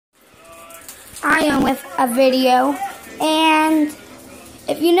I am with a video, and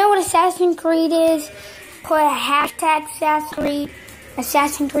if you know what Assassin's Creed is, put a hashtag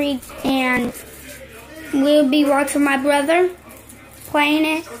Assassin's Creed, and we'll be watching my brother playing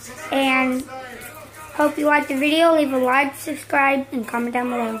it, and hope you like the video. Leave a like, subscribe, and comment down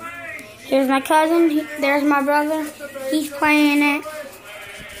below. Here's my cousin, there's my brother, he's playing it.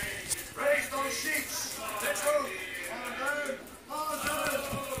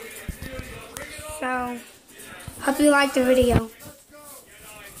 So, hope you like the video.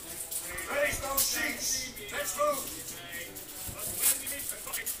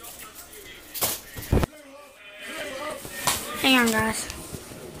 Hang on, guys.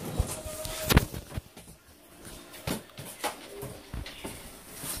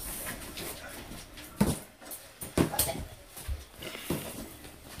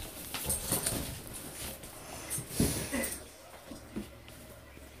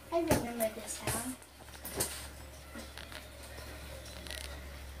 I remember this sound.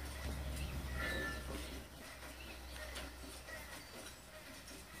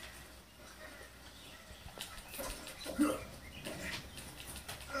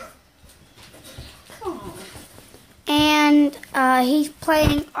 And he's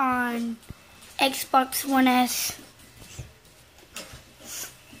playing on Xbox One S.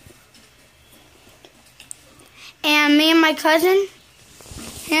 And me and my cousin,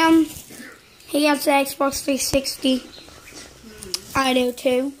 he has the Xbox 360. I do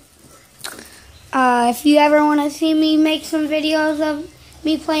too. If you ever want to see me make some videos of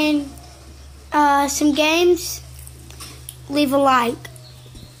me playing some games, leave a like.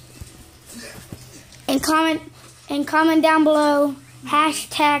 And comment down below,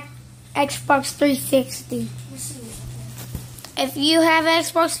 hashtag Xbox 360. If you have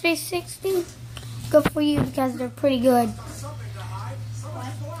Xbox 360, good for you because they're pretty good.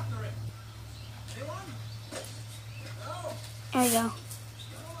 There you go.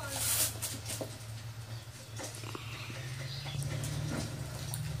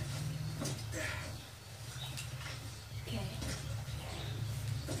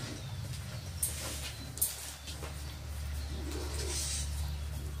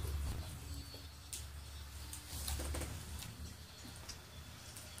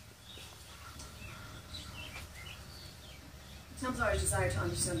 Templars desire to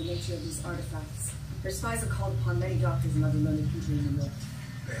understand the nature of these artifacts. Their spies have called upon many doctors and other learned people in the north.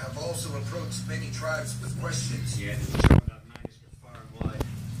 They have also approached many tribes with questions. Yeah, they've shown that manuscript far and wide.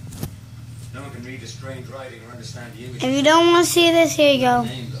 No one can read the strange writing or understand the images. If you don't want to see this, here you go.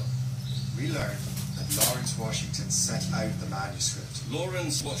 Name, though. We learned that Lawrence Washington sent out the manuscript.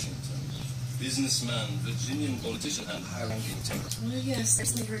 Lawrence Washington, businessman, Virginian politician, and high-ranking temper. Oh yes, I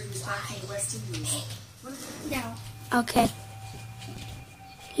recently heard he was back in the West Indies. Now, Okay.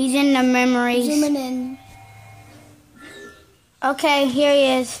 He's in the memories. zooming in. Okay, here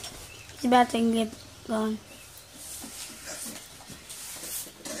he is. He's about to get going.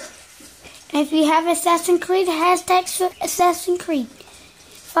 And if you have Assassin's Creed, hashtag Assassin's Creed.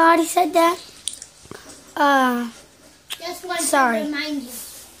 If I already said that, Just wanted Sorry. to remind you.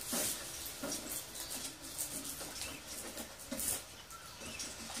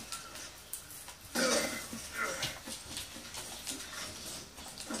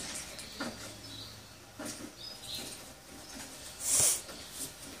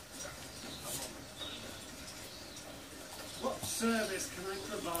 What service can I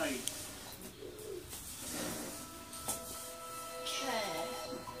provide? Okay.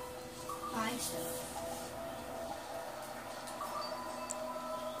 Buy stuff.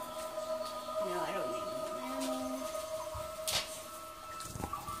 No, I don't need ammo.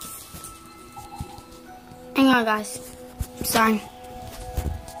 hang on, guys. Sorry.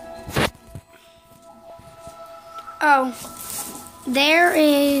 Oh, there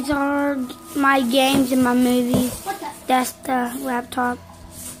is my games and my movies. What the? That's the laptop.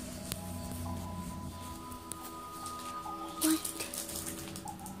 What?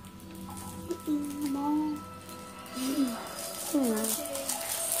 Mom.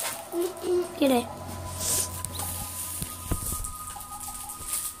 Get it.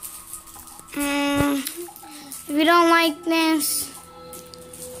 If you don't like this,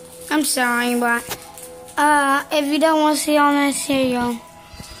 I'm sorry, but if you don't want to see all this, here you go.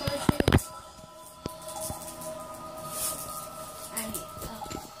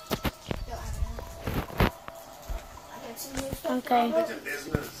 Okay.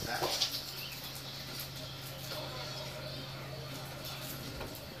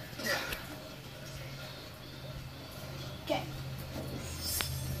 Okay.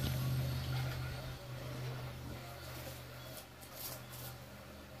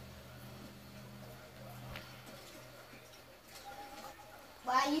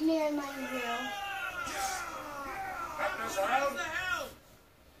 Why are you near my grill? Captain's around.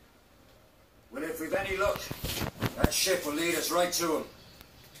 Well, if we've any luck, that ship will lead us right to him.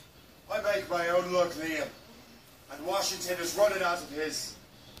 I make my own luck, Liam. And Washington is running out of his.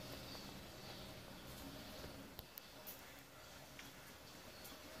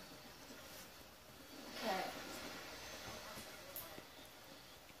 Okay.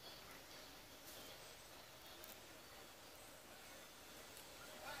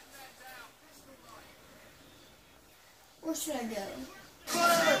 Where should I go?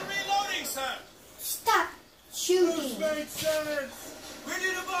 Reloading, sir. Stop shooting. Made sense. Ready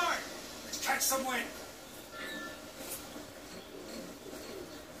to board. Let's catch some wind.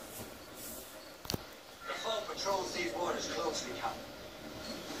 The foe patrols these waters closely, Captain.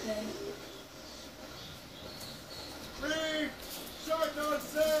 Okay. Free! Short on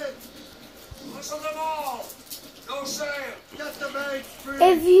sail! Whistle them all. No sail. Get the mates free!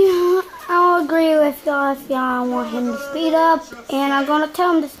 If you, I'll agree with y'all if y'all want him to speed up, and I'm gonna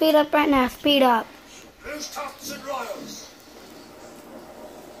tell him to speed up right now. Speed up. Loose tops and royals.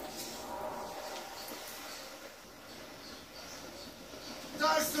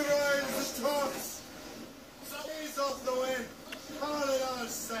 Dash the royals and tops! Ease off the wind! Haul it on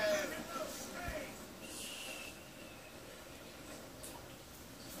sail!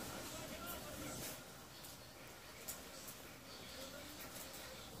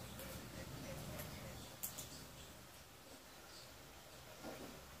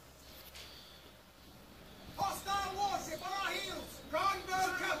 Hostile warship on our heels.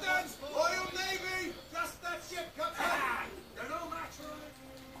 Gunboat, captains. Royal Navy. Just that ship, captain. They're no match for it.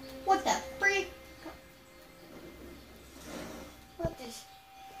 What the freak? What is?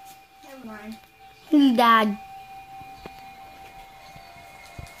 Never mind. He died.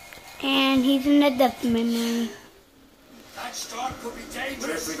 And he's in the death memory. That storm could be dangerous. But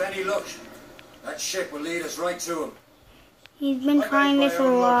if we've any luck, that ship will lead us right to him. He's been trying this a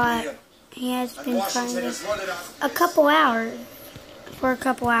lot. He has And been trying Washington this is running out of a his. couple hours. For a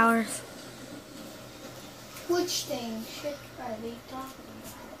couple hours. Which thing should I be talking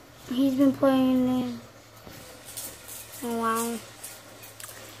about? He's been playing this a while.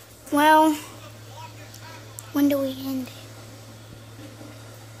 Well, when do we end it?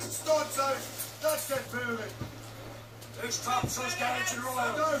 Starts out! Let's get moving! Loose tops, those gallants and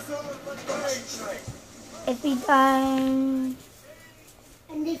royals. There's nothing but mates! If he dies...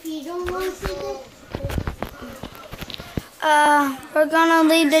 And if you don't want to do we're gonna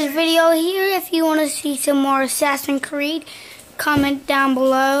leave this video here. If you want to see some more Assassin's Creed, comment down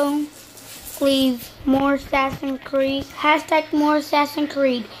below. Leave more Assassin's Creed. Hashtag more Assassin's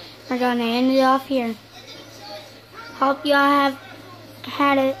Creed. We're gonna end it off here. Hope y'all have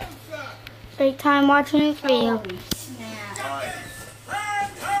had a great time watching this video.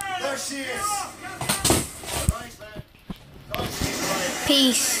 There she is! Alright, man.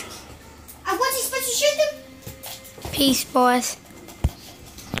 Peace. I wasn't supposed to shoot them? Peace, boys.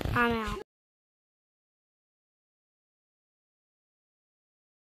 I'm out.